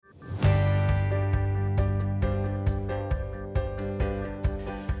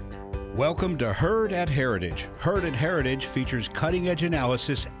Welcome to Heard at Heritage. Heard at Heritage features cutting-edge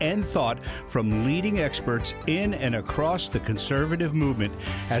analysis and thought from leading experts in and across the conservative movement,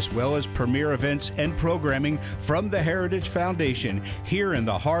 as well as premier events and programming from the Heritage Foundation here in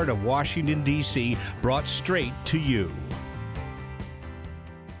the heart of Washington, D.C., brought straight to you.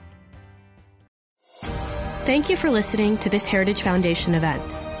 Thank you for listening to this Heritage Foundation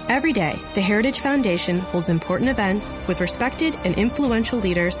event. Every day, the Heritage Foundation holds important events with respected and influential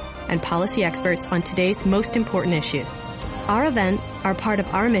leaders and policy experts on today's most important issues. Our events are part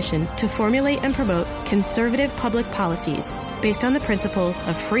of our mission to formulate and promote conservative public policies based on the principles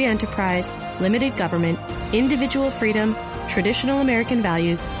of free enterprise, limited government, individual freedom, traditional American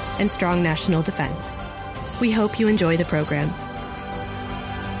values, and strong national defense. We hope you enjoy the program.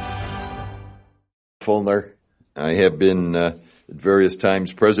 Fulner, I have been at various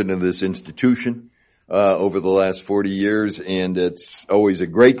times president of this institution over the last 40 years, and it's always a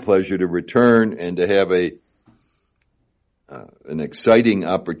great pleasure to return and to have an exciting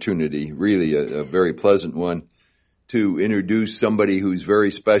opportunity, really a very pleasant one, to introduce somebody who's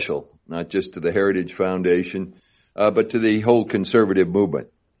very special, not just to the Heritage Foundation, but to the whole conservative movement.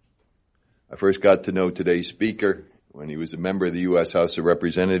 I first got to know today's speaker when he was a member of the U.S. House of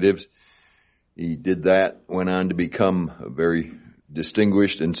Representatives. He did that, went on to become a very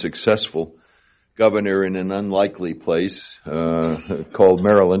distinguished and successful governor in an unlikely place called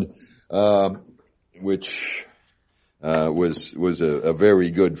Maryland, which was a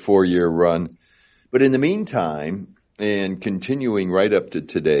very good 4-year run. But in the meantime, and continuing right up to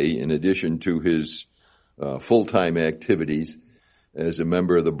today, in addition to his full-time activities as a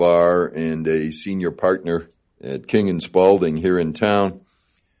member of the bar and a senior partner at King and Spalding here in town,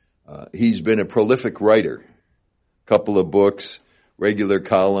 he's been a prolific writer. Couple of books, regular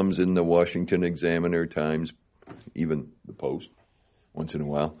columns in the Washington Examiner, Times, even the Post, once in a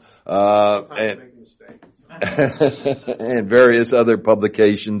while, and various other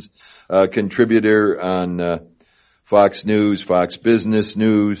publications. Contributor on Fox News, Fox Business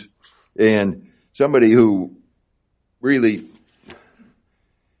News, and somebody who really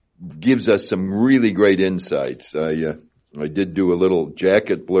gives us some really great insights. I did do a little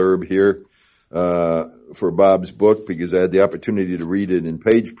jacket blurb here for Bob's book because I had the opportunity to read it in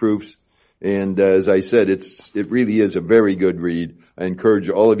page proofs. And as I said, it really is a very good read. I encourage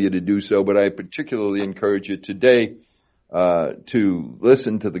all of you to do so, but I particularly encourage you today to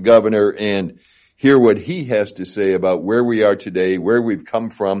listen to the governor and hear what he has to say about where we are today, where we've come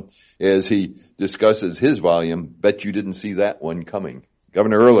from, as he discusses his volume. Bet you didn't see that one coming.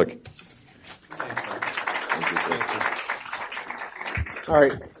 Governor Ehrlich. All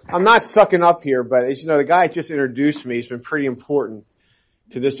right. I'm not sucking up here, but as you know, the guy that just introduced me has been pretty important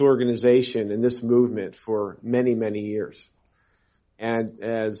to this organization and this movement for many, many years. And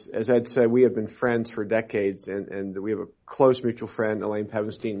as Ed said, we have been friends for decades, and we have a close mutual friend, Elaine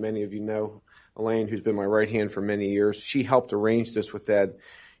Pevenstein. Many of you know Elaine, who's been my right hand for many years. She helped arrange this with Ed.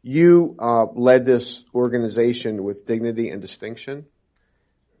 You led this organization with dignity and distinction,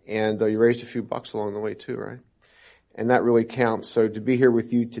 and you raised a few bucks along the way too, right? And that really counts. So to be here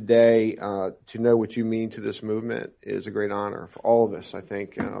with you today, to know what you mean to this movement is a great honor for all of us. I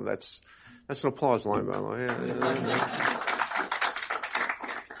think that's an applause line, by the way.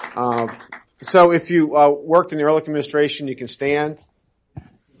 So if you worked in the Ehrlich administration, you can stand.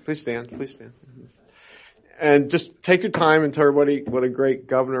 Please stand. Please stand. And just take your time and tell everybody what a great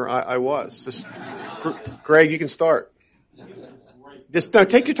governor I was. Just, Greg, you can start. Just no,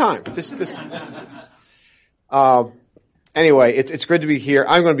 take your time. Anyway, it's good to be here.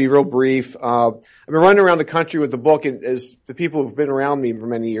 I'm going to be real brief. I've been running around the country with the book, and as the people who've been around me for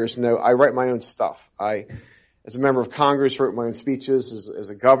many years know, I write my own stuff. As a member of Congress, wrote my own speeches. As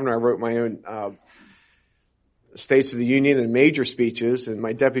a governor, I wrote my own States of the Union and major speeches, and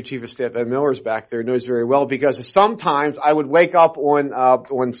my Deputy Chief of Staff, Ed Miller, is back there, knows very well, because sometimes I would wake up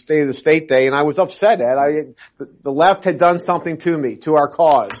on State of the State Day, and I was upset, Ed. The left had done something to me, to our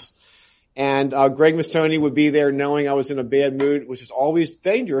cause. And Greg Missoni would be there knowing I was in a bad mood, which is always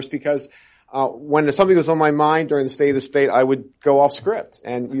dangerous because when something was on my mind during the State of the State, I would go off script.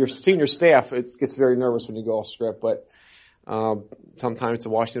 And your senior staff, it gets very nervous when you go off script. But sometimes the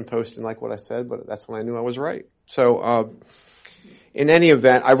Washington Post didn't like what I said, but that's when I knew I was right. So in any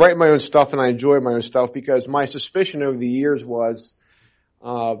event, I write my own stuff and I enjoy my own stuff because my suspicion over the years was in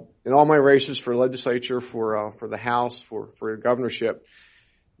all my races for legislature, for the House, for the governorship,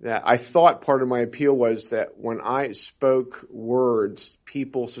 that I thought part of my appeal was that when I spoke words,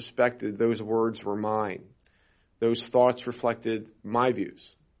 people suspected those words were mine. Those thoughts reflected my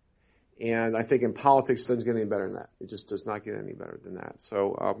views. And I think in politics, it doesn't get any better than that. It just does not get any better than that.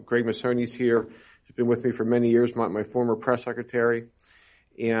 So Greg Massoni's here. He's been with me for many years, my former press secretary.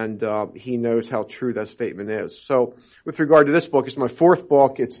 And he knows how true that statement is. So with regard to this book, it's my fourth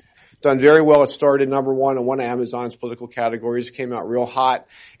book. It's done very well. It started number one on one of Amazon's political categories. It came out real hot.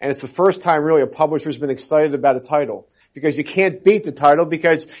 And it's the first time really a publisher's been excited about a title. Because you can't beat the title,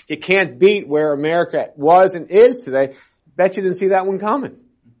 because you can't beat where America was and is today. Bet you didn't see that one coming.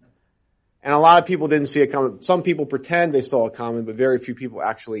 And a lot of people didn't see it coming. Some people pretend they saw it coming, but very few people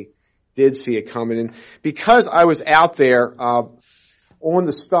actually did see it coming. And because I was out there on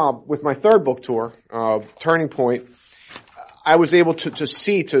the stump with my third book tour, Turning Point, I was able to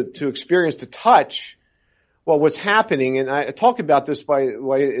see, to experience, to touch what was happening. And I talk about this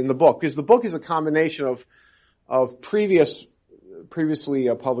in the book, because the book is a combination of previously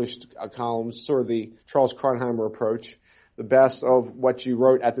published columns, sort of the Charles Kronheimer approach, the best of what you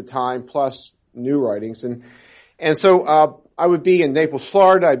wrote at the time, plus new writings. And so I would be in Naples,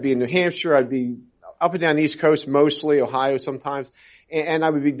 Florida, I'd be in New Hampshire, I'd be up and down the East Coast, mostly, Ohio sometimes, and I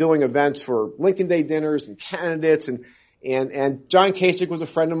would be doing events for Lincoln Day dinners and candidates, and John Kasich was a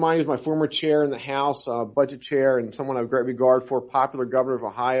friend of mine. He was my former chair in the House, budget chair, and someone I have great regard for, popular governor of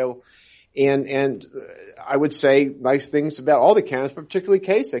Ohio. And I would say nice things about all the candidates, but particularly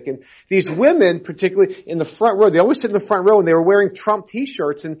Kasich. And these women, particularly in the front row, they always sit in the front row, and they were wearing Trump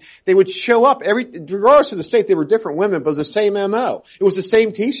t-shirts, and they would show up regardless of the state, they were different women, but it was the same MO. It was the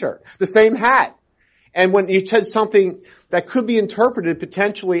same t-shirt, the same hat. And when you said something that could be interpreted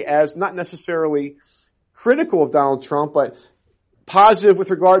potentially as not necessarily critical of Donald Trump, but positive with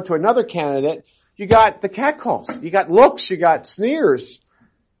regard to another candidate, you got the catcalls, you got looks, you got sneers.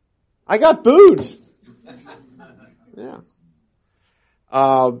 I got booed. Yeah.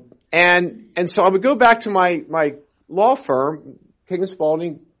 And so I would go back to my law firm, King &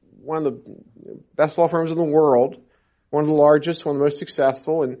 Spalding, one of the best law firms in the world, one of the largest, one of the most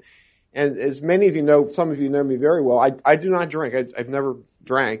successful, and as many of you know, some of you know me very well, I do not drink. I've never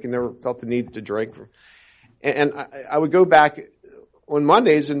drank and never felt the need to drink. And I would go back on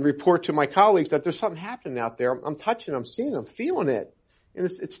Mondays and report to my colleagues that there's something happening out there. I'm touching, I'm seeing, I'm feeling it. And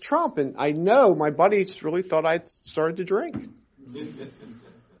it's Trump, and I know my buddies really thought I'd started to drink.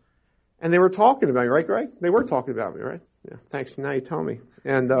 And they were talking about me, right, Greg? They were talking about me, right? Yeah, thanks. Now you tell me.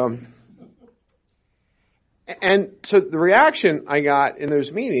 And so the reaction I got in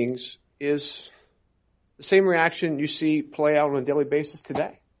those meetings is the same reaction you see play out on a daily basis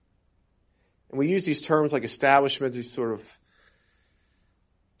today. And we use these terms like establishment, these sort of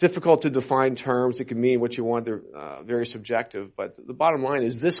difficult to define terms. It can mean what you want. They're very subjective. But the bottom line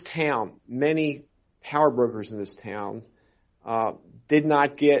is this town, many power brokers in this town did not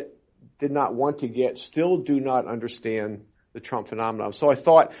want to get, still do not understand the Trump phenomenon. So I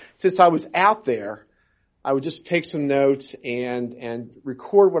thought, since I was out there, I would just take some notes and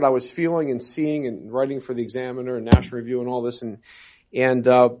record what I was feeling and seeing and writing for the Examiner and National Review and all this. And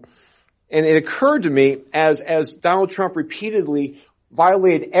it occurred to me as Donald Trump repeatedly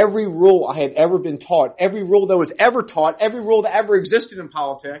violated every rule I had ever been taught, every rule that was ever taught, every rule that ever existed in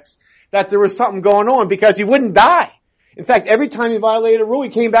politics, that there was something going on, because he wouldn't die. In fact, every time he violated a rule, he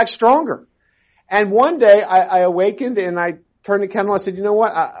came back stronger. And one day I awakened and I turned to Kendall and I said, you know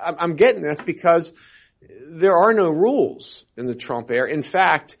what, I'm getting this, because there are no rules in the Trump era. In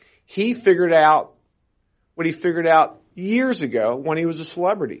fact, he figured out what he figured out years ago when he was a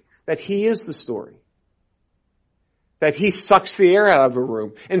celebrity, that he is the story. That he sucks the air out of a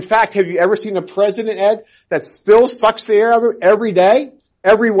room. In fact, have you ever seen a president, Ed, that still sucks the air out of a room every day,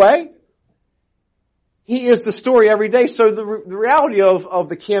 every way? He is the story every day. So the reality of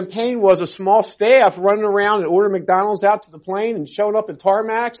the campaign was a small staff running around and ordering McDonald's out to the plane and showing up at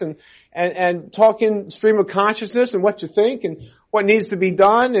tarmacs and talking stream of consciousness and what you think and what needs to be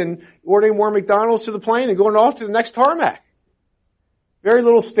done, and ordering more McDonald's to the plane and going off to the next tarmac. Very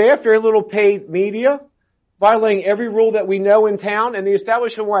little staff, very little paid media, violating every rule that we know in town, and the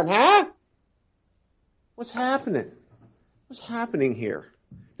establishment went, huh? What's happening? What's happening here?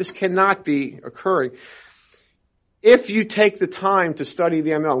 This cannot be occurring. If you take the time to study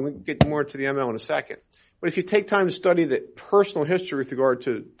the ML, we'll get more into the ML in a second, but if you take time to study the personal history with regard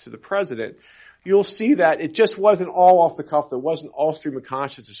to the president, you'll see that it just wasn't all off the cuff. There wasn't all stream of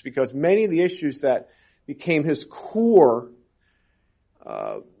consciousness, because many of the issues that became his core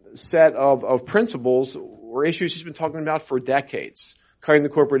set of principles were issues he's been talking about for decades. Cutting the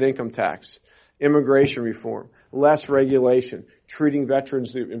corporate income tax, immigration reform, less regulation, treating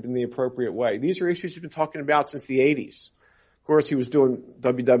veterans in the appropriate way. These are issues he's been talking about since the 80s. Of course, he was doing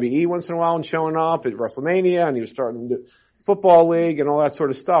WWE once in a while and showing up at WrestleMania, and he was starting to football league and all that sort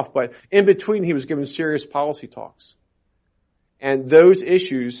of stuff. But in between, he was giving serious policy talks. And those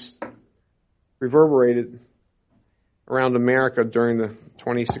issues reverberated around America during the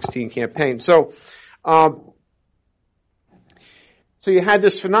 2016 campaign. So you had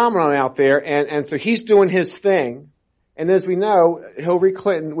this phenomenon out there, and so he's doing his thing. And as we know, Hillary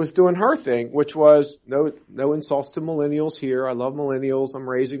Clinton was doing her thing, which was no insults to millennials here. I love millennials. I'm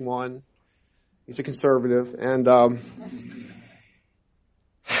raising one. He's a conservative. And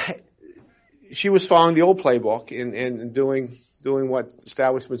she was following the old playbook and doing what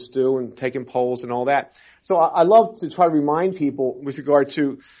establishments do and taking polls and all that. So I love to try to remind people with regard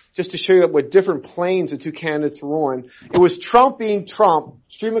to, just to show you what different planes the two candidates were on. It was Trump being Trump,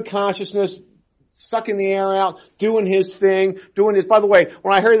 stream of consciousness, sucking the air out, doing his thing, doing his. By the way,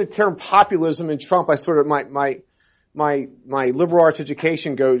 when I heard the term populism in Trump, I sort of my liberal arts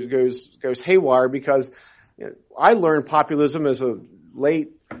education goes haywire, because I learned populism as a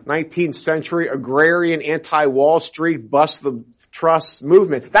late 19th century agrarian anti-Wall Street bust the trust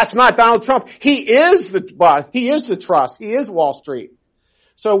movement. That's not Donald Trump. He is the trust. He is Wall Street.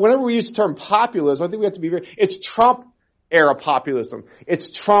 So whenever we use the term populism, I think we have to be it's Trump era populism. It's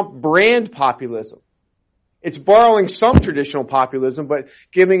Trump brand populism. It's borrowing some traditional populism, but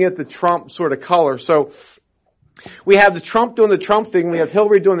giving it the Trump sort of color. So we have the Trump doing the Trump thing. We have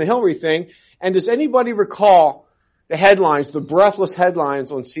Hillary doing the Hillary thing. And does anybody recall the headlines, the breathless headlines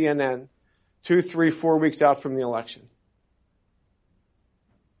on CNN 2, 3, 4 weeks out from the election?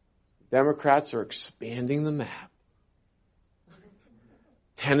 Democrats are expanding the map.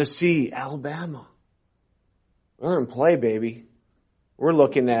 Tennessee, Alabama. We're in play, baby. We're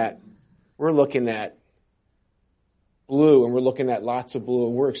looking at blue, and we're looking at lots of blue,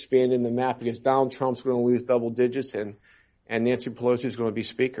 and we're expanding the map because Donald Trump's going to lose double digits and Nancy Pelosi is going to be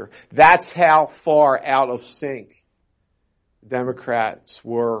speaker. That's how far out of sync Democrats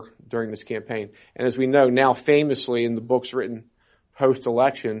were during this campaign. And as we know now, famously in the books written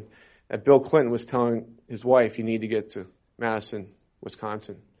post-election, that Bill Clinton was telling his wife, you need to get to Madison,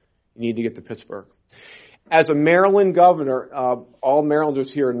 Wisconsin. You need to get to Pittsburgh. As a Maryland governor, all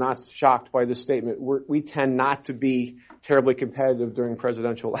Marylanders here are not shocked by this statement. We tend not to be terribly competitive during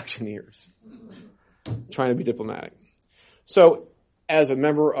presidential election years. Trying to be diplomatic. So, as a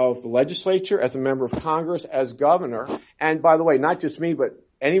member of the legislature, as a member of Congress, as governor, and by the way, not just me, but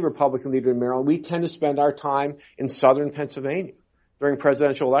any Republican leader in Maryland, we tend to spend our time in southern Pennsylvania during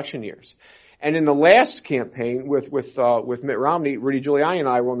presidential election years. And in the last campaign with Mitt Romney, Rudy Giuliani and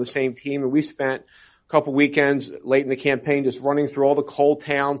I were on the same team, and we spent a couple weekends late in the campaign just running through all the coal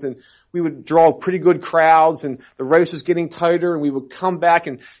towns, and we would draw pretty good crowds, and the race was getting tighter, and we would come back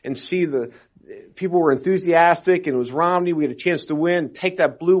and see the people were enthusiastic, and it was Romney. We had a chance to win, take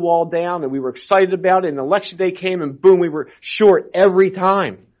that blue wall down, and we were excited about it. And election day came, and boom, we were short every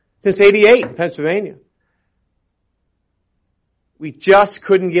time since '88 in Pennsylvania. We just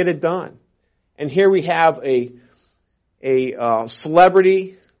couldn't get it done. And here we have a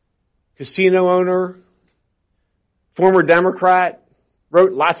celebrity, casino owner, former Democrat,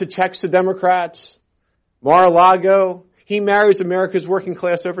 wrote lots of checks to Democrats, Mar-a-Lago. He marries America's working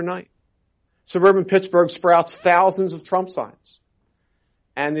class overnight. Suburban Pittsburgh sprouts thousands of Trump signs.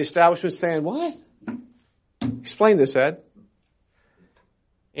 And the establishment's saying, what? Explain this, Ed.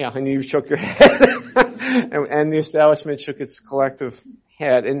 Yeah, and you shook your head. and the establishment shook its collective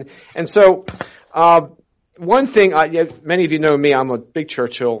head. And so, one thing, many of you know me, I'm a big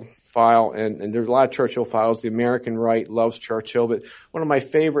Churchill file, and there's a lot of Churchill files. The American right loves Churchill, but one of my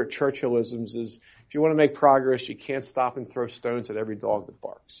favorite Churchillisms is, if you want to make progress, you can't stop and throw stones at every dog that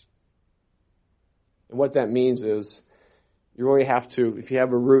barks. And what that means is, you really have to, if you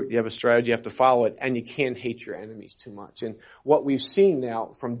have a route, you have a strategy, you have to follow it, and you can't hate your enemies too much. And what we've seen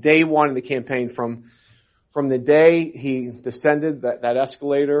now, from day one in the campaign, from the day he descended that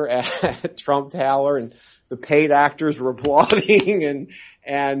escalator at Trump Tower, and the paid actors were applauding,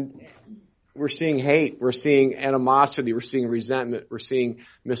 and we're seeing hate, we're seeing animosity, we're seeing resentment, we're seeing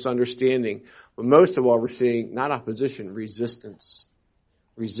misunderstanding. But most of all, we're seeing not opposition, resistance.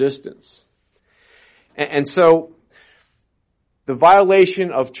 Resistance. And so, the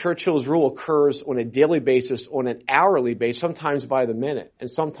violation of Churchill's rule occurs on a daily basis, on an hourly basis, sometimes by the minute. And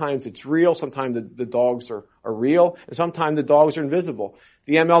sometimes it's real, sometimes the dogs are real, and sometimes the dogs are invisible.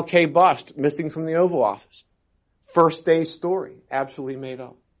 The MLK bust, missing from the Oval Office. First day story, absolutely made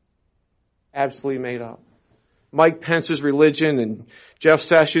up. Absolutely made up. Mike Pence's religion, and Jeff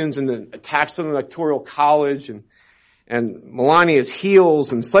Sessions, and the attacks on the Electoral College, and Melania's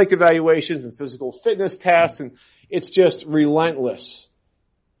heels, and psych evaluations, and physical fitness tests, and it's just relentless.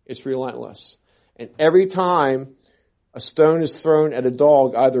 It's relentless. And every time A stone is thrown at a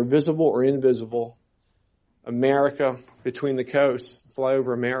dog, either visible or invisible. America, between the coasts, fly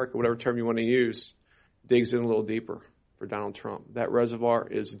over America, whatever term you want to use, digs in a little deeper for Donald Trump. That reservoir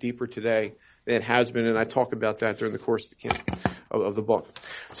is deeper today than it has been, and I talk about that during the course of the book.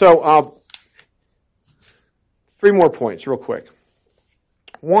 So, 3 more points real quick.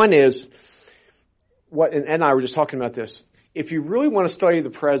 One is, and Ed and I were just talking about this, if you really want to study the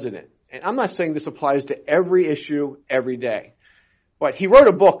president, and I'm not saying this applies to every issue every day, but he wrote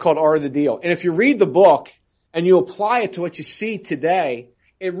a book called Art of the Deal. And if you read the book and you apply it to what you see today,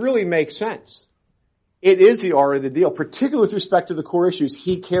 it really makes sense. It is the art of the deal, particularly with respect to the core issues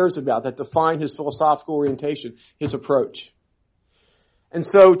he cares about that define his philosophical orientation, his approach. And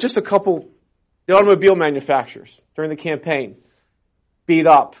so just a couple, the automobile manufacturers during the campaign, beat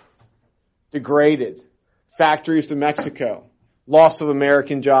up, degraded, factories to Mexico, loss of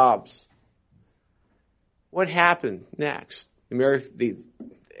American jobs. What happened next?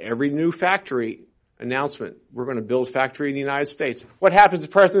 Every new factory announcement, we're going to build a factory in the United States. What happens? The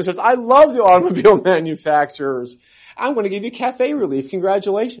president says, I love the automobile manufacturers. I'm going to give you cafe relief.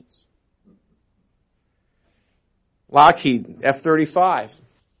 Congratulations. Lockheed, F-35.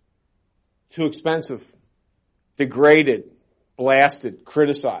 Too expensive. Degraded. Blasted.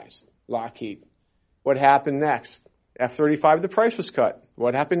 Criticized. Lockheed. What happened next? F-35, the price was cut.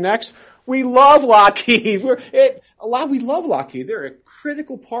 What happened next? We love Lockheed. We love Lockheed. They're a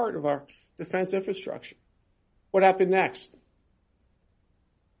critical part of our defense infrastructure. What happened next?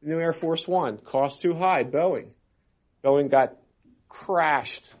 The new Air Force One. Cost too high. Boeing. Boeing got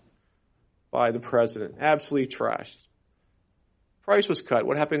crashed by the president. Absolutely trashed. Price was cut.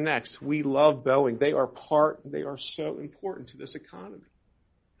 What happened next? We love Boeing. They are so important to this economy.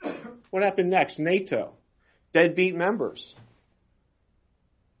 What happened next? NATO. Deadbeat members.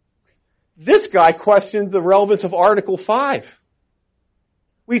 This guy questioned the relevance of Article 5.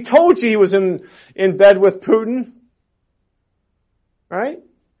 We told you he was in bed with Putin. Right?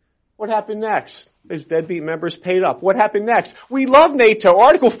 What happened next? Those deadbeat members paid up. What happened next? We love NATO.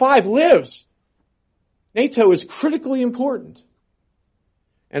 Article 5 lives. NATO is critically important.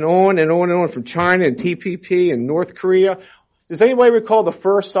 And on and on and on, from China and TPP and North Korea. Does anybody recall the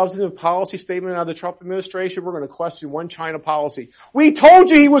first substantive policy statement out of the Trump administration? We're going to question one China policy. We told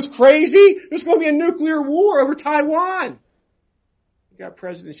you he was crazy. There's going to be a nuclear war over Taiwan. He got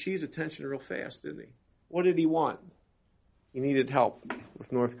President Xi's attention real fast, didn't he? What did he want? He needed help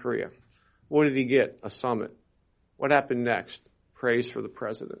with North Korea. What did he get? A summit. What happened next? Praise for the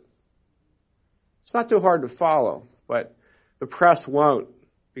president. It's not too hard to follow, but the press won't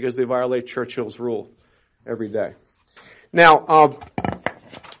because they violate Churchill's rule every day. Now,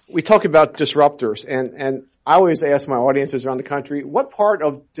 we talk about disruptors, and I always ask my audiences around the country, what part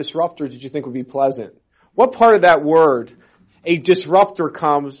of disruptor did you think would be pleasant? What part of that word, a disruptor,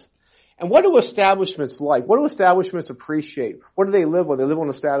 comes, and what do establishments like? What do establishments appreciate? What do they live on? They live on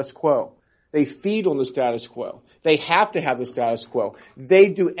the status quo. They feed on the status quo. They have to have the status quo. They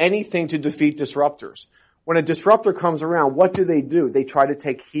do anything to defeat disruptors. When a disruptor comes around, what do? They try to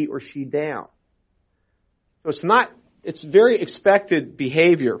take he or she down. So it's very expected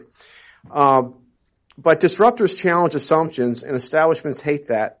behavior. But disruptors challenge assumptions, and establishments hate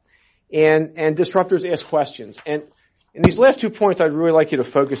that. And disruptors ask questions. And these last 2 points I'd really like you to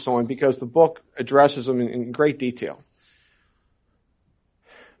focus on because the book addresses them in great detail.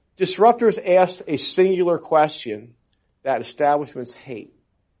 Disruptors ask a singular question that establishments hate.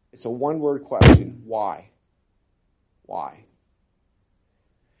 It's a one-word question. Why? Why?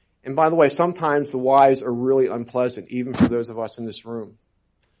 And by the way, sometimes the whys are really unpleasant, even for those of us in this room.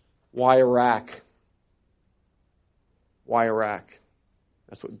 Why Iraq? Why Iraq?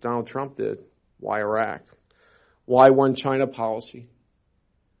 That's what Donald Trump did. Why Iraq? Why one China policy?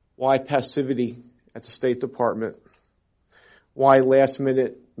 Why passivity at the State Department? Why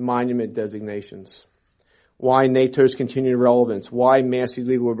last-minute monument designations? Why NATO's continued relevance? Why mass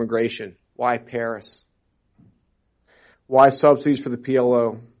illegal immigration? Why Paris? Why subsidies for the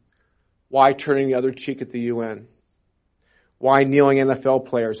PLO? Why turning the other cheek at the UN? Why kneeling NFL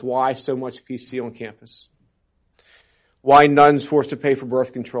players? Why so much PC on campus? Why nuns forced to pay for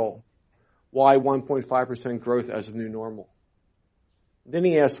birth control? Why 1.5% growth as a new normal? Then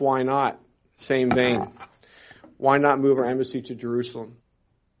he asks, why not? Same vein. Why not move our embassy to Jerusalem?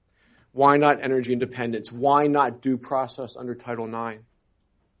 Why not energy independence? Why not due process under Title IX?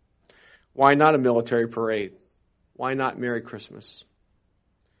 Why not a military parade? Why not Merry Christmas?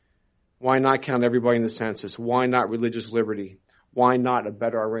 Why not count everybody in the census? Why not religious liberty? Why not a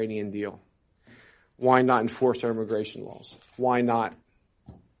better Iranian deal? Why not enforce our immigration laws? Why not?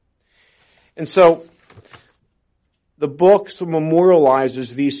 And so, the book memorializes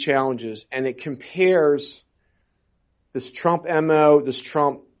these challenges, and it compares this Trump MO, this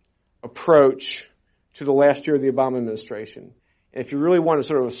Trump approach to the last year of the Obama administration. And if you really want a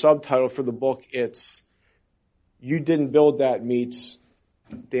sort of a subtitle for the book, it's "You Didn't Build That" meets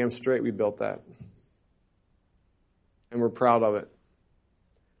 "Damn Straight We Built That." And we're proud of it.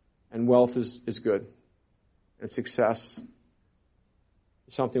 And wealth is good. And success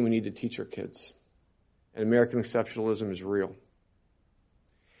is something we need to teach our kids. And American exceptionalism is real.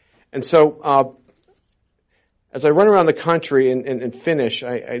 And so, as I run around the country and finish,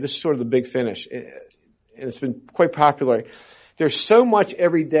 this is sort of the big finish, and it's been quite popular. There's so much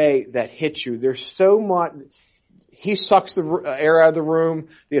every day that hits you. There's so much. He sucks the air out of the room.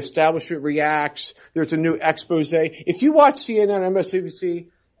 The establishment reacts. There's a new expose. If you watch CNN or MSNBC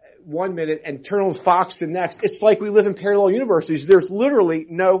 1 minute and turn on Fox the next, it's like we live in parallel universes. There's literally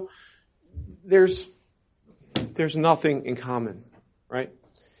there's nothing in common, right?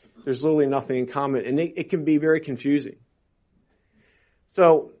 There's literally nothing in common, and it can be very confusing.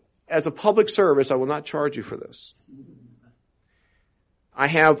 So, as a public service, I will not charge you for this. I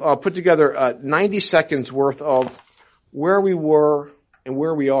have put together 90 seconds worth of where we were and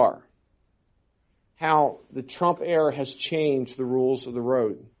where we are. How the Trump era has changed the rules of the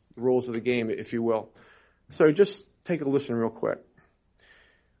road, the rules of the game, if you will. So just take a listen real quick.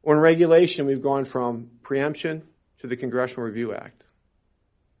 On regulation, we've gone from preemption to the Congressional Review Act.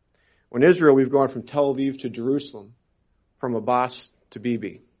 On Israel, we've gone from Tel Aviv to Jerusalem, from Abbas to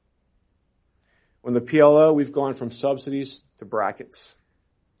Bibi. On the PLO, we've gone from subsidies to brackets.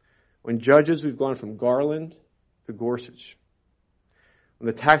 On judges, we've gone from Garland to Gorsuch. On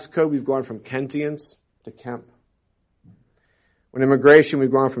the tax code, we've gone from Kentians to Kemp. On immigration,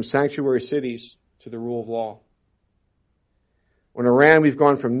 we've gone from sanctuary cities to the rule of law. On Iran, we've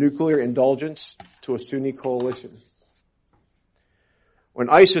gone from nuclear indulgence to a Sunni coalition. On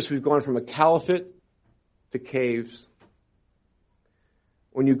ISIS, we've gone from a caliphate to caves.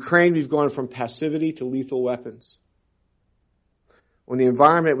 On Ukraine, we've gone from passivity to lethal weapons. On the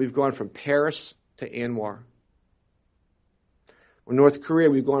environment, we've gone from Paris to Anwar. On North Korea,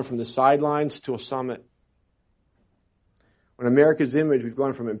 we've gone from the sidelines to a summit. On America's image, we've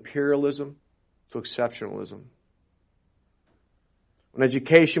gone from imperialism to exceptionalism. On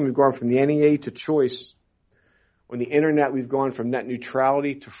education, we've gone from the NEA to choice. On the internet, we've gone from net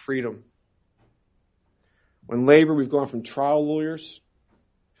neutrality to freedom. On labor, we've gone from trial lawyers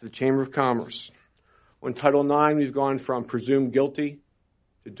to the Chamber of Commerce. On Title IX, we've gone from presumed guilty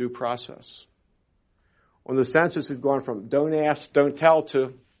to due process. On the census, we've gone from don't ask, don't tell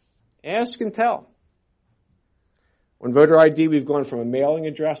to ask and tell. On voter ID, we've gone from a mailing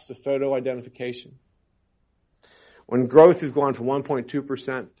address to photo identification. On growth, we've gone from 1.2% to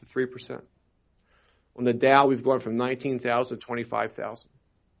 3%. On the Dow, we've gone from 19,000 to 25,000.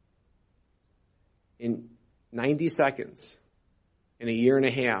 In 90 seconds, in a year and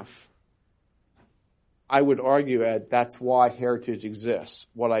a half, I would argue, Ed, that's why heritage exists,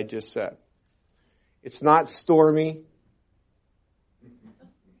 what I just said. It's not stormy.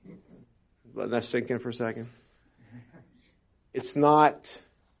 Let that sink in for a second. It's not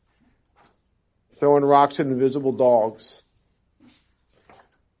throwing rocks at invisible dogs.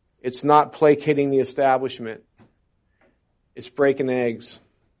 It's not placating the establishment. It's breaking eggs.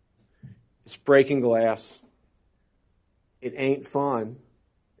 It's breaking glass. It ain't fun,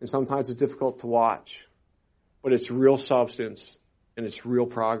 and sometimes it's difficult to watch. But it's real substance, and it's real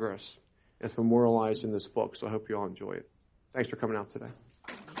progress. And it's memorialized in this book, so I hope you all enjoy it. Thanks for coming out today.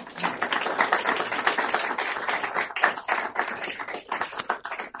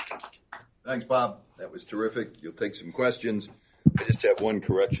 Thanks, Bob. That was terrific. You'll take some questions. I just have one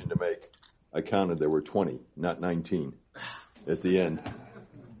correction to make. I counted there were 20, not 19 at the end.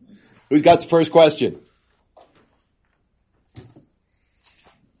 Who's got the first question?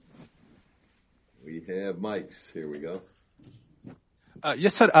 We have mics. Here we go.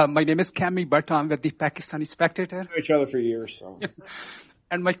 Yes, sir. My name is Cami Bhatt. I'm with the Pakistani Spectator. We know each other for years. So.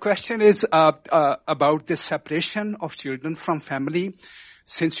 And my question is about the separation of children from family.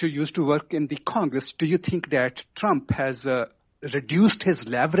 Since you used to work in the Congress, do you think that Trump has reduced his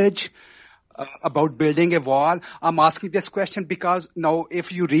leverage about building a wall? I'm asking this question because now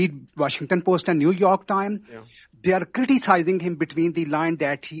if you read Washington Post and New York Times, they are criticizing him between the line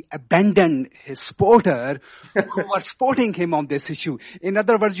that he abandoned his supporter who were supporting him on this issue. In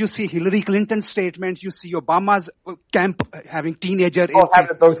other words, you see Hillary Clinton's statement, you see Obama's camp having teenager. Have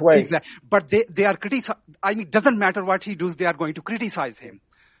it both ways. Exactly. But they are criticizing. I mean, it doesn't matter what he does, they are going to criticize him.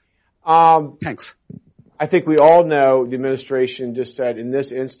 Thanks. I think we all know the administration just said in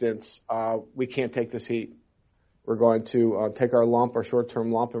this instance, we can't take this heat. We're going to take our lump, our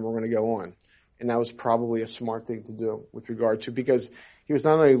short-term lump, and we're going to go on. And that was probably a smart thing to do with regard to, because he was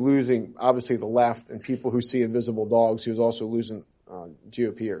not only losing, obviously, the left and people who see invisible dogs, he was also losing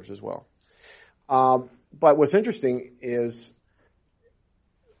GOPers as well. But what's interesting is,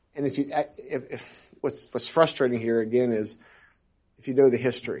 and what's frustrating here again is, if you know the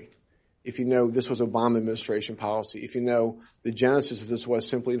history, if you know this was Obama administration policy, if you know the genesis of this was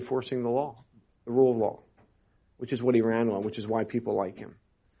simply enforcing the law, the rule of law, which is what he ran on, which is why people like him.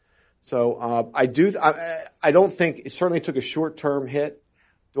 So I don't think it certainly took a short-term hit.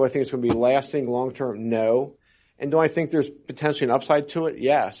 Do I think it's going to be lasting, long-term? No. And do I think there's potentially an upside to it?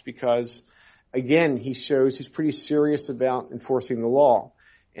 Yes, because again, he shows he's pretty serious about enforcing the law,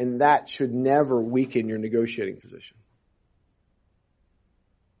 and that should never weaken your negotiating position.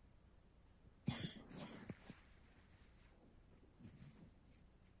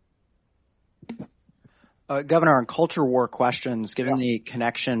 Governor, on culture war questions, given the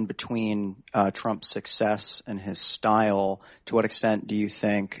connection between Trump's success and his style, to what extent do you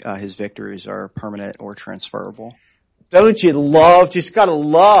think his victories are permanent or transferable? Don't you just gotta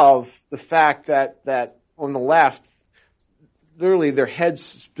love the fact that on the left, literally their heads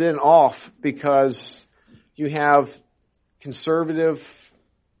spin off because you have conservative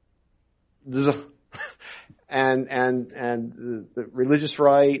and the religious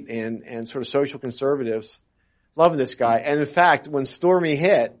right and sort of social conservatives loving this guy. And in fact, when Stormy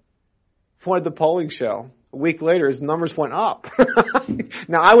hit, wanted the polling show, a week later his numbers went up.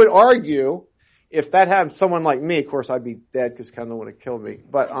 Now I would argue, if that happened to someone like me, of course I'd be dead because Kendall would have killed me.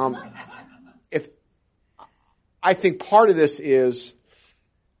 But if I think part of this is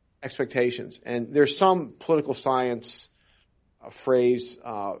expectations, and there's some political science phrase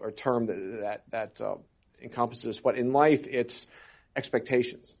or term that encompasses this, but in life it's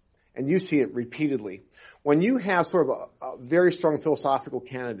expectations, and you see it repeatedly. When you have sort of a very strong philosophical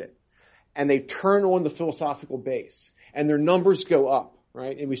candidate, and they turn on the philosophical base, and their numbers go up,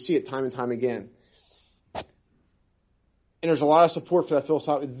 right? And we see it time and time again. And there's a lot of support for that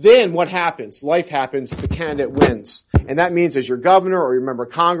philosophy. Then what happens? Life happens. The candidate wins. And that means as your governor or your member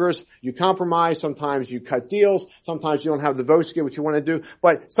of Congress, you compromise. Sometimes you cut deals. Sometimes you don't have the votes to get what you want to do.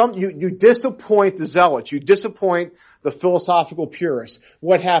 But you disappoint the zealots. You disappoint the philosophical purists.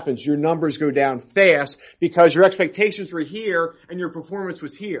 What happens? Your numbers go down fast because your expectations were here and your performance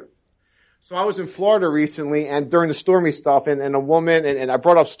was here. So I was in Florida recently, and during the Stormy stuff, and a woman, and I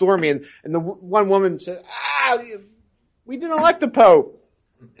brought up Stormy, and the one woman said, we didn't elect the Pope.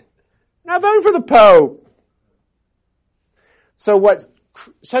 Not voting for the Pope. So what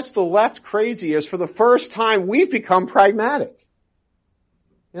sets the left crazy is, for the first time, we've become pragmatic.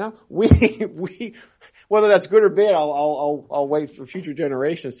 You know, we whether that's good or bad, I'll wait for future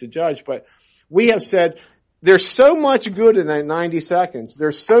generations to judge. But we have said, there's so much good in that 90 seconds.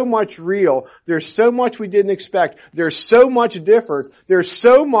 There's so much real. There's so much we didn't expect. There's so much different. There's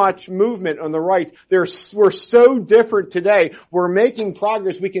so much movement on the right. We're so different today. We're making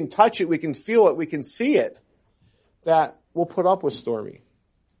progress. We can touch it. We can feel it. We can see it. That we'll put up with Stormy.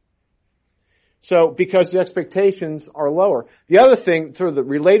 So, because the expectations are lower. The other thing, sort of the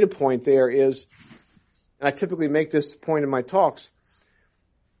related point there is, and I typically make this point in my talks,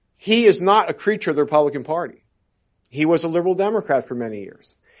 he is not a creature of the Republican Party. He was a liberal Democrat for many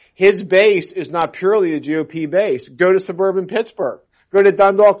years. His base is not purely the GOP base. Go to suburban Pittsburgh. Go to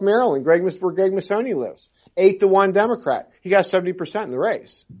Dundalk, Maryland. Greg Missoni lives. 8-1 Democrat. He got 70% in the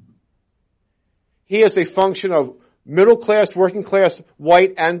race. He is a function of middle class, working class,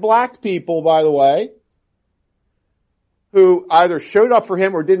 white and black people, by the way, who either showed up for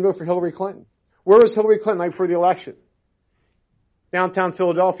him or didn't vote for Hillary Clinton. Where was Hillary Clinton night before the election? Downtown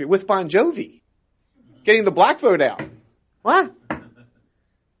Philadelphia with Bon Jovi, getting the black vote out. What?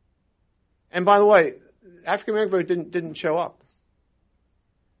 And by the way, African American vote didn't show up.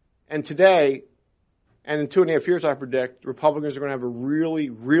 And today, and in 2.5 years, I predict Republicans are going to have a really,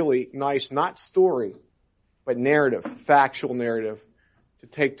 really nice, not story, but narrative, factual narrative, to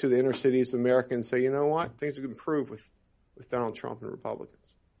take to the inner cities of America and say, you know what, things have improved with Donald Trump and Republicans.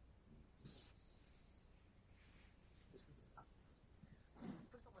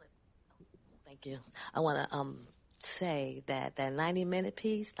 Thank you. I want to say that 90-minute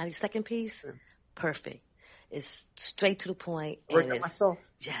piece, 90-second piece, perfect. It's straight to the point. And it's, myself?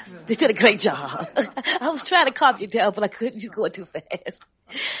 Yes, you did a great job. I was trying to calm you down, but I couldn't. You going too fast.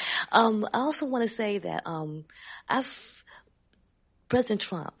 I also want to say that President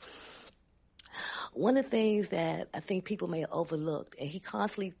Trump, one of the things that I think people may have overlooked, and he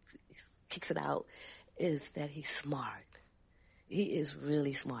constantly kicks it out, is that he's smart. He is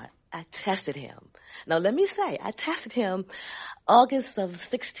really smart. I tested him. Now, let me say, I tested him August of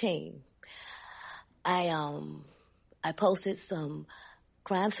 16. I posted some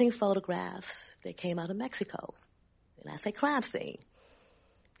crime scene photographs that came out of Mexico. And I say crime scene.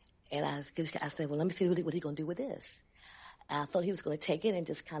 And I said, well, let me see what he's going to do with this. And I thought he was going to take it and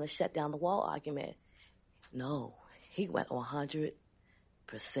just kind of shut down the wall argument. No, he went 100%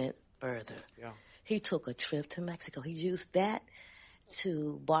 further. Yeah. He took a trip to Mexico. He used that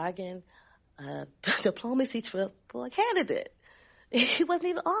to bargain a diplomacy trip for a candidate. He wasn't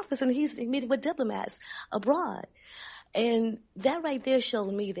even in office, and he's meeting with diplomats abroad. And that right there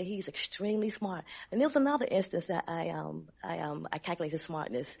showed me that he's extremely smart. And there was another instance that I calculated his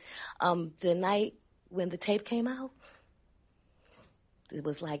smartness. The night when the tape came out, it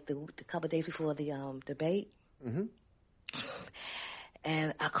was like the couple of days before the debate. Mm-hmm.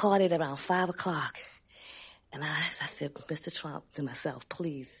 And I caught it around 5 o'clock. And I said, Mr. Trump, to myself,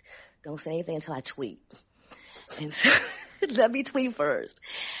 please don't say anything until I tweet. And so let me tweet first.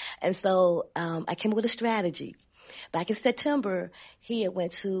 And so I came up with a strategy. Back in September, he had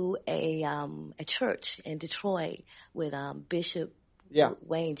went to a church in Detroit with Bishop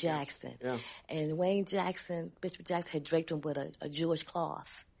Wayne Jackson. Yeah. And Bishop Jackson had draped him with a Jewish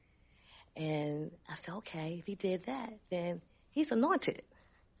cloth. And I said, okay, if he did that, then he's anointed.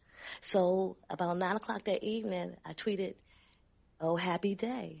 So about 9 o'clock that evening, I tweeted, "Oh, happy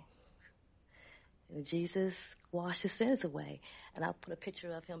day. Jesus washed his sins away." And I put a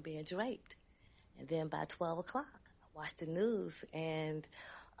picture of him being draped. And then by 12 o'clock, I watched the news, and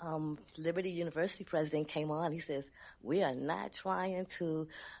Liberty University president came on. He says, "We are not trying to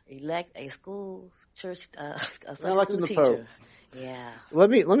elect a school church, a Sunday school teacher." Pope. Yeah. Let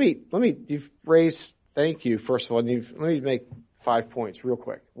me. You've raised. Thank you. First of all, let me make 5 points real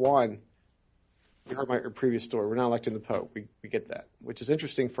quick. One, you heard my previous story. We're not electing the Pope. We get that, which is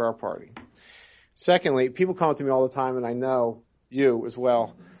interesting for our party. Secondly, people come up to me all the time, and I know you as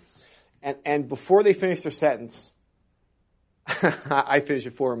well. And before they finish their sentence, I finish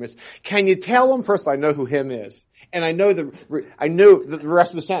it for them. It's, can you tell them first? I know who him is, and I know the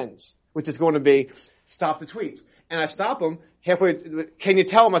rest of the sentence, which is going to be stop the tweets. And I stop them halfway. Can you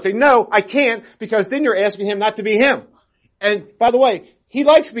tell him? I say no, I can't, because then you're asking him not to be him. And by the way, he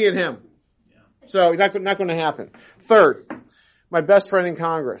likes being him, so not going to happen. Third, my best friend in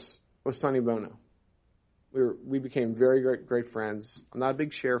Congress was Sonny Bono. We became very great friends. I'm not a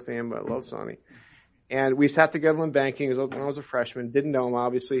big Cher fan, but I love Sonny. And we sat together in banking when I was a freshman. Didn't know him,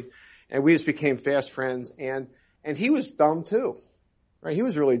 obviously. And we just became fast friends. And he was dumb, too. Right? He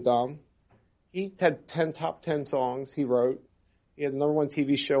was really dumb. He had top 10 songs he wrote. He had the #1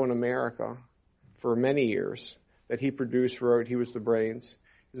 TV show in America for many years that he produced, wrote. He was the brains.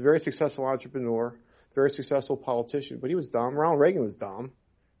 He was a very successful entrepreneur, very successful politician. But he was dumb. Ronald Reagan was dumb.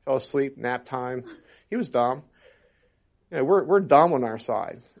 Fell asleep, nap time. He was dumb. You know, we're dumb on our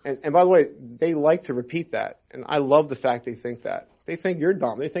side. And by the way, they like to repeat that. And I love the fact they think that. They think you're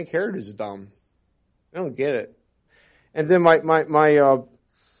dumb. They think Heritage is dumb. They don't get it. And then my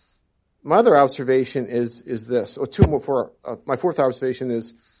other observation is this, or two more for, my fourth observation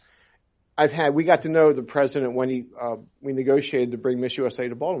is, we got to know the president when we negotiated to bring Miss USA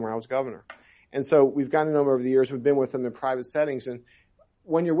to Baltimore. I was governor. And so we've gotten to know him over the years. We've been with him in private settings, and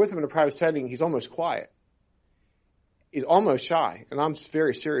when you're with him in a private setting, he's almost quiet. He's almost shy, and I'm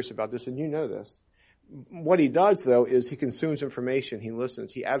very serious about this, and you know this. What he does, though, is he consumes information. He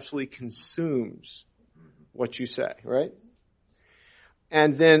listens. He absolutely consumes what you say, right?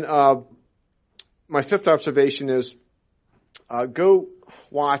 And then my fifth observation is go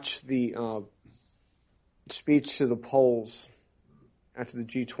watch the speech to the Poles after the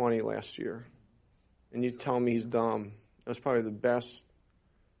G20 last year, and you tell me he's dumb. That was probably the best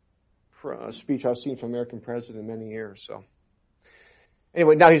speech I've seen from an American president in many years. So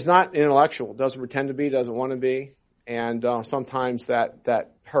anyway, now he's not intellectual, doesn't pretend to be, doesn't want to be, and sometimes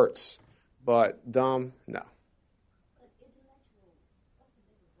that hurts. But dumb, no.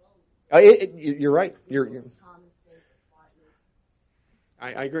 You're right.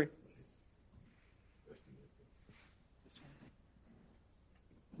 I agree.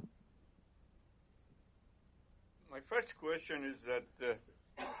 My first question is that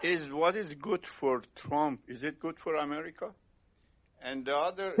is what is good for Trump, is it good for America? And the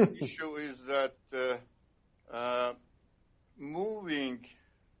other issue is that moving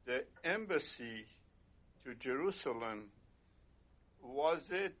the embassy to Jerusalem, was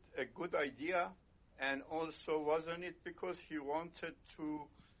it a good idea? And also, wasn't it because he wanted to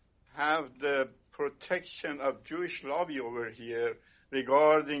have the protection of Jewish lobby over here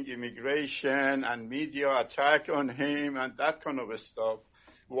regarding immigration and media attack on him and that kind of stuff?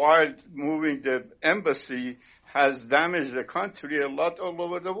 while moving the embassy has damaged the country a lot all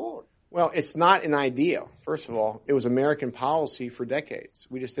over the world. Well, it's not an idea. First of all, it was American policy for decades.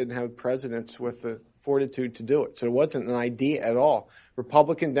 We just didn't have presidents with the fortitude to do it. So it wasn't an idea at all.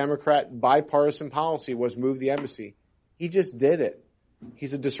 Republican, Democrat, bipartisan policy was move the embassy. He just did it.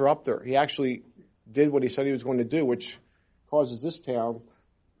 He's a disruptor. He actually did what he said he was going to do, which causes this town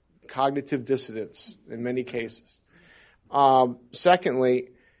cognitive dissonance in many cases.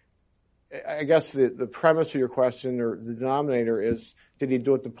 Secondly, I guess the premise of your question, or the denominator, is did he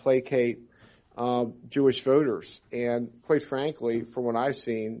do it to placate Jewish voters? And quite frankly, from what I've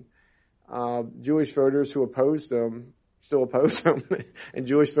seen, Jewish voters who opposed him still oppose him, and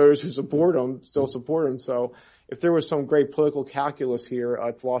Jewish voters who support him still support him. So if there was some great political calculus here,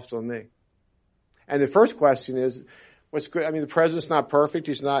 it's lost on me. And the first question is, what's good? I mean, the president's not perfect.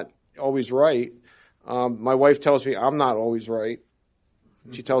 He's not always right. My wife tells me I'm not always right.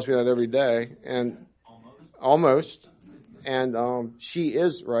 She tells me that every day, and almost. And she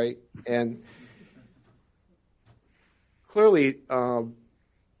is right. And clearly,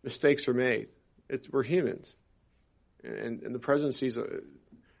 mistakes are made. We're humans, and the presidency is a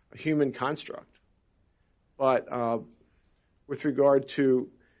human construct. But with regard to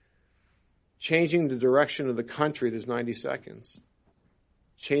changing the direction of the country, there's 90 seconds.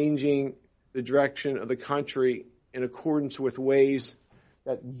 Changing the direction of the country in accordance with ways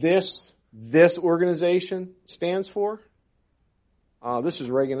that this organization stands for, this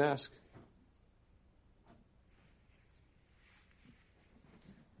is Reagan-esque.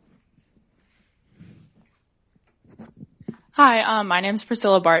 Hi, my name's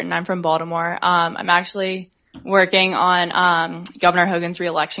Priscilla Barton. I'm from Baltimore. I'm actually working on Governor Hogan's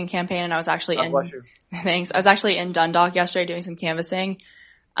reelection campaign, and I was actually I was actually in Dundalk yesterday doing some canvassing.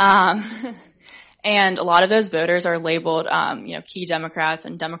 And a lot of those voters are labeled, key Democrats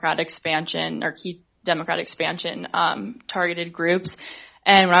and Democratic expansion or key Democratic expansion, targeted groups.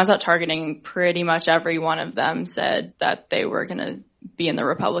 And when I was out targeting, pretty much every one of them said that they were going to be in the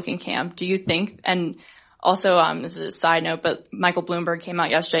Republican camp. Do you think, and also, this is a side note, but Michael Bloomberg came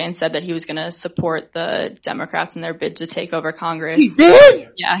out yesterday and said that he was going to support the Democrats in their bid to take over Congress. He did?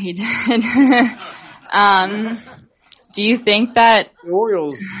 Yeah, he did. Do you think that the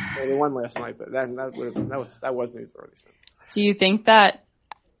Orioles, they won last night, but that wasn't his early. Do you think that,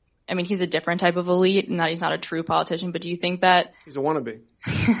 I mean, he's a different type of elite and that he's not a true politician, but do you think that he's a wannabe?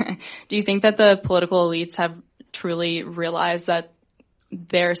 Do you think that the political elites have truly realized that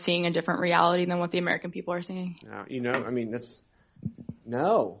they're seeing a different reality than what the American people are seeing?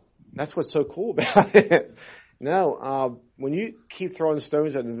 That's what's so cool about it. When you keep throwing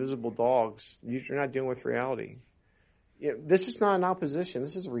stones at invisible dogs, you're not dealing with reality. This is not an opposition.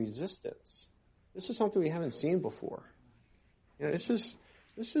 This is a resistance. This is something we haven't seen before. This is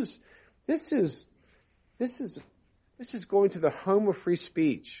going to the home of free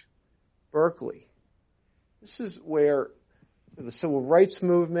speech, Berkeley. This is where the civil rights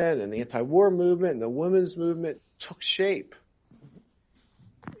movement and the anti-war movement and the women's movement took shape.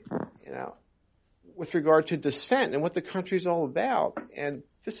 With regard to dissent and what the country's all about. And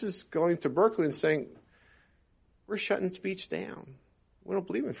this is going to Berkeley and saying, we're shutting speech down. We don't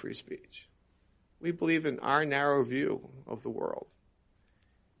believe in free speech. We believe in our narrow view of the world.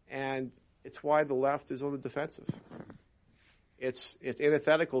 And it's why the left is on the defensive. It's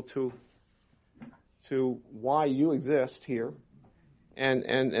antithetical to why you exist here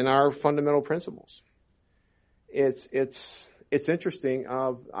and our fundamental principles. It's interesting.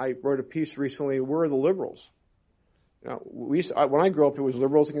 I wrote a piece recently, where are the liberals? When I grew up, it was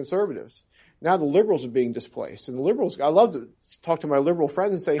liberals and conservatives. Now the liberals are being displaced, and the liberals. I love to talk to my liberal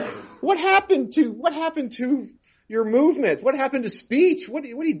friends and say, "What happened to your movement? What happened to speech? What do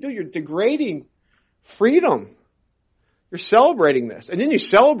you do? You're degrading freedom. You're celebrating this, and then you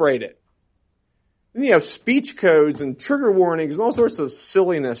celebrate it. Then you have speech codes and trigger warnings and all sorts of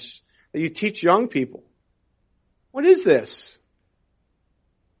silliness that you teach young people. What is this?"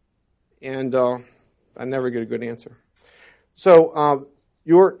 And I never get a good answer. So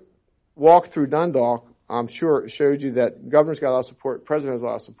your walk through Dundalk, I'm sure, showed you that governor's got a lot of support, president has a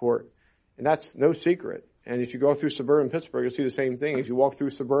lot of support, and that's no secret. And if you go through suburban Pittsburgh, you'll see the same thing. If you walk through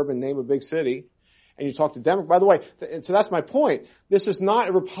suburban, name a big city, and you talk to Democrats. By the way, so that's my point. This is not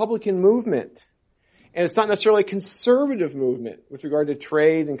a Republican movement. And it's not necessarily a conservative movement with regard to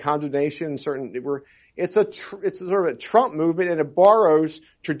trade and condemnation and certain. It's sort of a Trump movement, and it borrows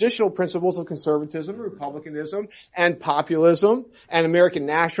traditional principles of conservatism, republicanism, and populism, and American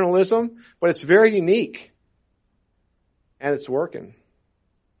nationalism, but it's very unique. And it's working.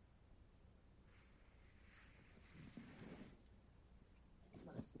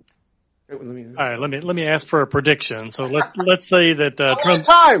 All right, let me ask for a prediction. So let's say that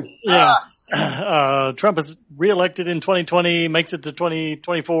Trump is reelected in 2020, makes it to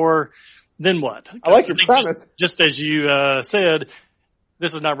 2024. Then what? I like your premise. Just as you said,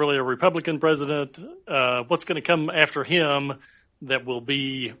 this is not really a Republican president. What's going to come after him that will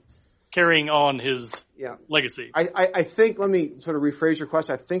be carrying on his legacy? I think, let me sort of rephrase your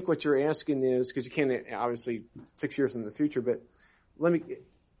question. I think what you're asking is, because you can't obviously 6 years in the future, but let me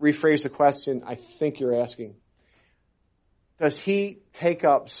rephrase the question I think you're asking. Does he take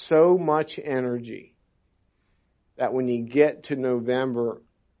up so much energy that when you get to November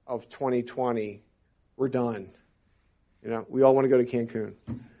of 2020, we're done? We all want to go to Cancun.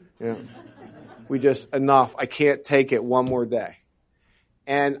 We just, enough. I can't take it one more day.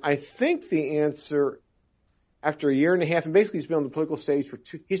 And I think the answer, after a year and a half, and basically he's been on the political stage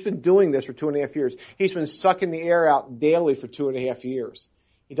he's been doing this for 2.5 years. He's been sucking the air out daily for 2.5 years.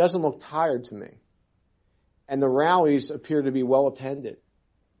 He doesn't look tired to me. And the rallies appear to be well attended.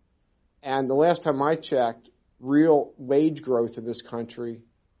 And the last time I checked, real wage growth in this country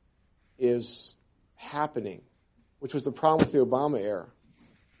is happening, which was the problem with the Obama era,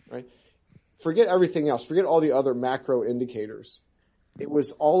 right? Forget everything else. Forget all the other macro indicators. It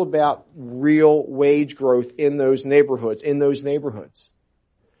was all about real wage growth in those neighborhoods.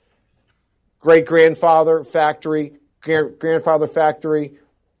 Great-grandfather factory, grandfather factory,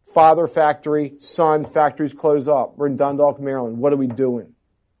 father factory, son factories close up. We're in Dundalk, Maryland. What are we doing?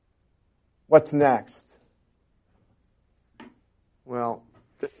 What's next? Well,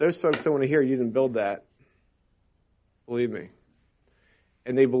 those folks don't want to hear you didn't build that. Believe me.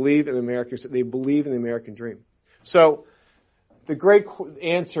 And they believe in the American dream. So the great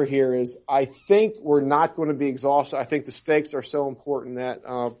answer here is I think we're not going to be exhausted. I think the stakes are so important that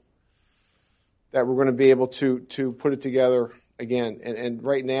we're going to be able to put it together again. And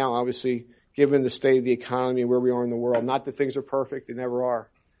right now, obviously, given the state of the economy and where we are in the world, not that things are perfect, they never are,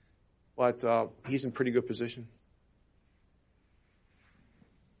 but he's in pretty good position.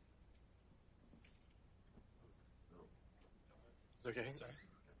 Okay. Sorry.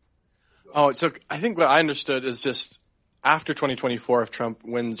 Oh, so I think what I understood is just after 2024, if Trump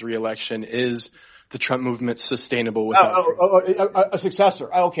wins re-election, is the Trump movement sustainable without a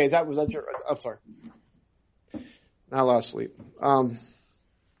successor? Okay, was that your? I'm sorry. Not a lot of sleep. I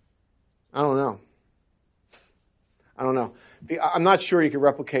don't know. I'm not sure you can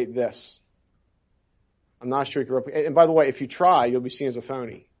replicate this. I'm not sure you can replicate. And by the way, if you try, you'll be seen as a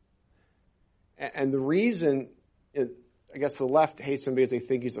phony. And the reason, I guess the left hates him because they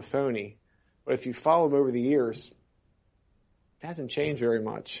think he's a phony. But if you follow him over the years, it hasn't changed very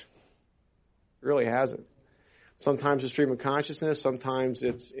much. It really hasn't. Sometimes it's stream of consciousness. Sometimes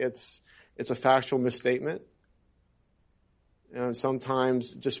it's a factual misstatement. And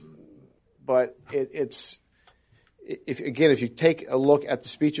sometimes but if you take a look at the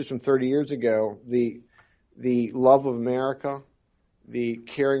speeches from 30 years ago, the love of America, the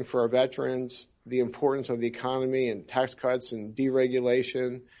caring for our veterans, the importance of the economy and tax cuts and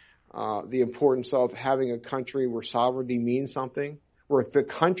deregulation, the importance of having a country where sovereignty means something, where the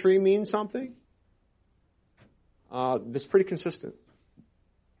country means something, that's pretty consistent.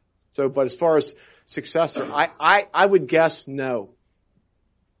 So, but as far as successor, I would guess no.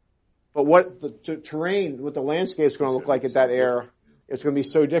 But what the terrain, what the landscape is going to look like at that era, it's going to be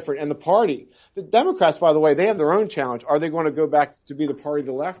so different. And the Democrats, by the way, they have their own challenge. Are they going to go back to be the party of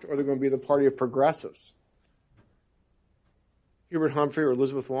the left, or are they going to be the party of progressives? Hubert Humphrey or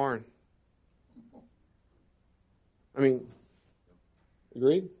Elizabeth Warren? I mean,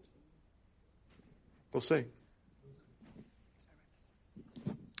 agreed? We'll see.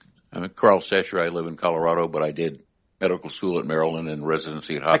 I'm Carl Stasher. I live in Colorado, but I did medical school at Maryland and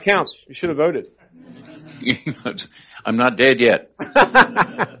residency at Hopkins. That counts. You should have voted. I'm not dead yet.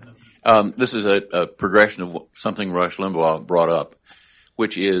 This is a progression of something Rush Limbaugh brought up,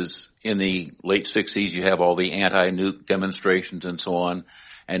 which is in the late 60s, you have all the anti-nuke demonstrations and so on.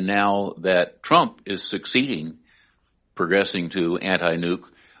 And now that Trump is succeeding, progressing to anti-nuke,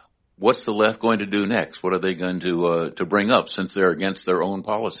 what's the left going to do next? What are they going to bring up since they're against their own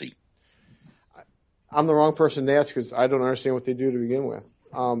policy? I'm the wrong person to ask because I don't understand what they do to begin with.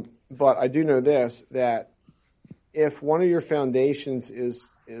 But I do know this, that if one of your foundations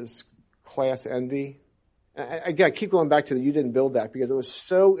is class envy, again, I keep going back to you didn't build that because it was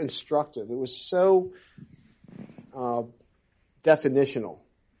so instructive. It was so definitional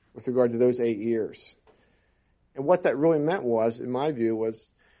with regard to those 8 years. And what that really meant was, in my view, was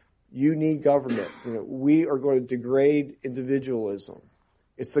you need government. We are going to degrade individualism.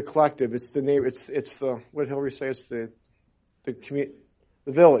 It's the collective. It's the neighbor. It's the what did Hillary say? It's the community.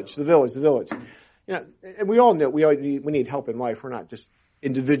 The village. You know, and we all know we need help in life. We're not just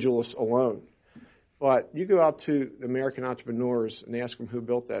individualists alone. But you go out to American entrepreneurs and ask them who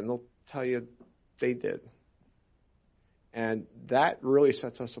built that, and they'll tell you they did. And that really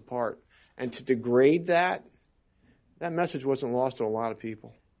sets us apart. And to degrade that message wasn't lost to a lot of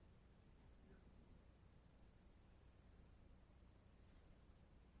people.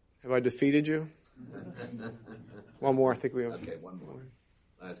 Have I defeated you? One more. I think we have. Okay, one more.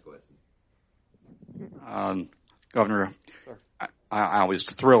 Last question. Governor, I was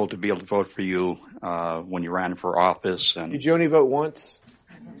thrilled to be able to vote for you when you ran for office. And did you only vote once?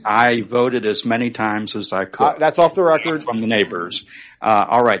 I voted as many times as I could. That's off the record. From the neighbors.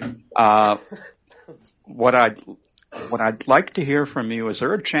 All right. What I'd like to hear from you, is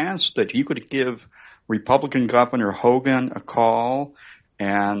there a chance that you could give Republican Governor Hogan a call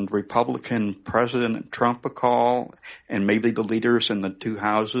and Republican President Trump a call, and maybe the leaders in the two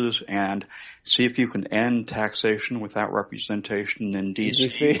houses, and see if you can end taxation without representation in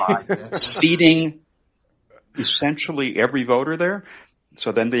D.C. by seating essentially every voter there?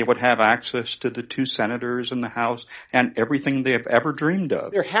 So then they would have access to the two senators in the House and everything they have ever dreamed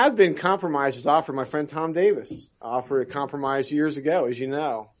of. There have been compromises offered. My friend Tom Davis offered a compromise years ago, as you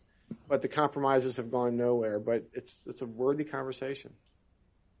know. But the compromises have gone nowhere. But it's a worthy conversation.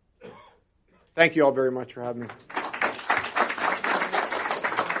 Thank you all very much for having me.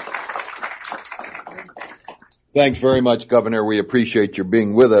 Thanks very much, Governor. We appreciate your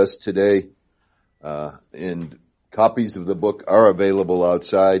being with us today. And copies of the book are available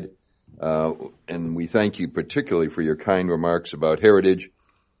outside. And we thank you particularly for your kind remarks about heritage.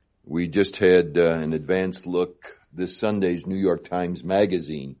 We just had an advanced look this Sunday's New York Times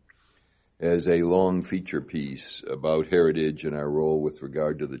Magazine as a long feature piece about heritage and our role with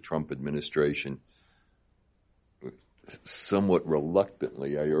regard to the Trump administration. Somewhat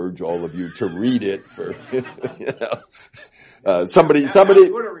reluctantly, I urge all of you to read it. For somebody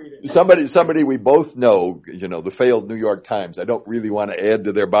we both know, the failed New York Times. I don't really want to add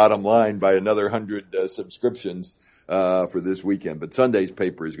to their bottom line by another 100 subscriptions for this weekend. But Sunday's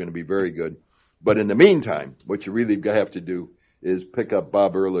paper is going to be very good. But in the meantime, what you really have to do is pick up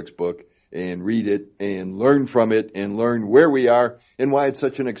Bob Ehrlich's book and read it and learn from it and learn where we are and why it's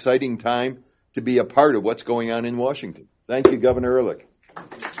such an exciting time to be a part of what's going on in Washington. Thank you, Governor Ehrlich.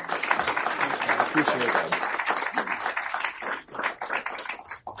 Appreciate it.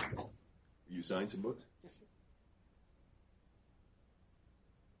 You signed some books?